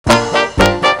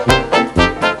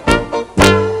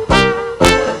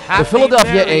The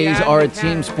Philadelphia A's are a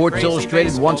team Sports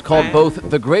Illustrated once called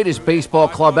both the greatest baseball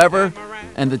club ever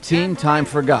and the team time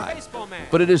forgot.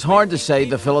 But it is hard to say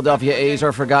the Philadelphia A's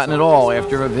are forgotten at all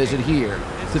after a visit here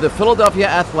to the Philadelphia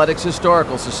Athletics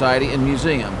Historical Society and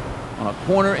Museum on a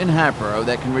corner in Hatboro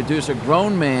that can reduce a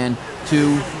grown man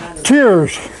to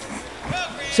tears.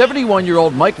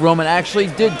 71-year-old Mike Roman actually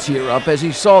did tear up as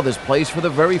he saw this place for the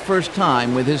very first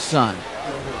time with his son.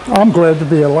 I'm glad to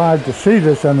be alive to see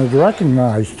this and it's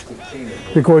recognized,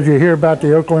 because you hear about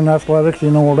the Oakland Athletics, you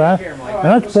know all that, and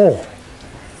that's full.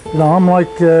 You know, I'm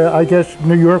like, I guess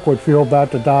New York would feel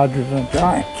about the Dodgers and the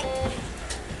Giants.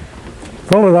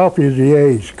 Philadelphia is the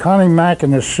A's. Connie Mack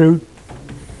in his suit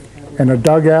and a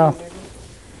dugout,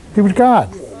 he was God.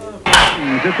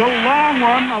 It's a long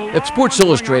one. If Sports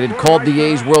Illustrated called the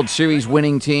A's World Series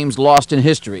winning teams lost in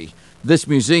history, this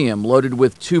museum, loaded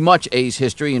with too much A's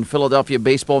history and Philadelphia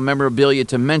baseball memorabilia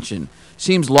to mention,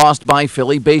 seems lost by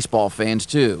Philly baseball fans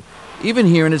too, even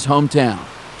here in his hometown,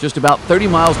 just about 30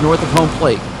 miles north of home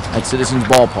plate at Citizens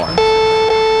Ballpark.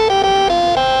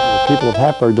 The people of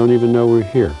Hatboro don't even know we're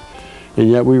here, and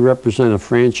yet we represent a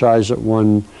franchise that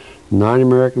won 9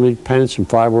 American League pennants and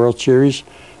 5 World Series.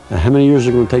 And how many years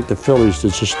are it going to take the Phillies to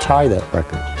just tie that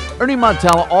record? Ernie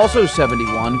Montella, also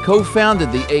 71,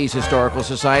 co-founded the A's Historical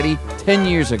Society 10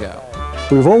 years ago.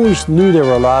 We've always knew there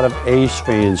were a lot of A's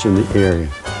fans in the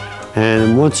area.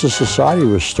 And once the society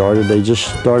was started, they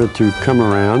just started to come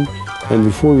around. And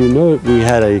before you know it, we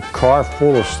had a car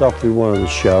full of stuff we wanted to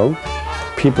show.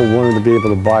 People wanted to be able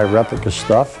to buy replica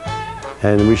stuff.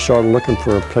 And we started looking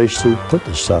for a place to put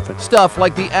this stuff in. Stuff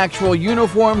like the actual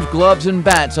uniforms, gloves, and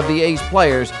bats of the A's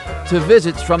players to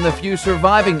visits from the few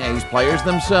surviving A's players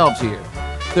themselves here.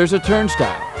 There's a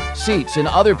turnstile, seats, and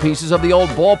other pieces of the old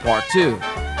ballpark, too.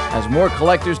 As more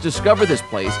collectors discover this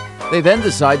place, they then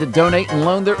decide to donate and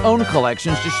loan their own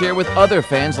collections to share with other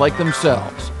fans like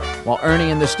themselves, while Ernie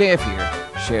and the staff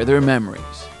here share their memories.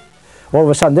 All of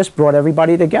a sudden, this brought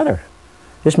everybody together.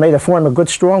 This made it form a good,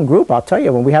 strong group, I'll tell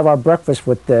you. When we have our breakfast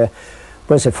with,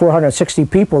 460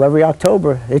 people every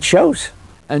October, it shows.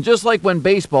 And just like when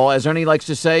baseball, as Ernie likes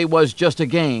to say, was just a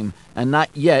game, and not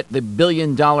yet the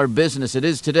billion-dollar business it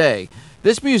is today,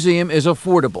 this museum is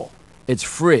affordable. It's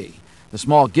free. The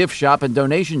small gift shop and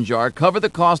donation jar cover the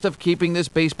cost of keeping this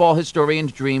baseball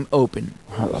historian's dream open.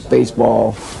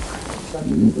 Baseball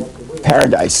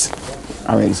paradise.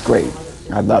 I mean, it's great.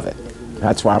 I love it.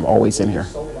 That's why I'm always in here.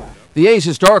 The A's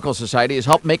Historical Society has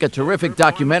helped make a terrific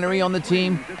documentary on the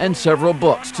team and several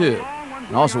books, too.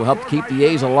 And also helped keep the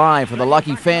A's alive for the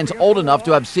lucky fans old enough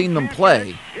to have seen them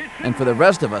play, and for the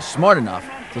rest of us smart enough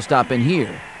to stop in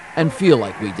here and feel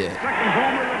like we did.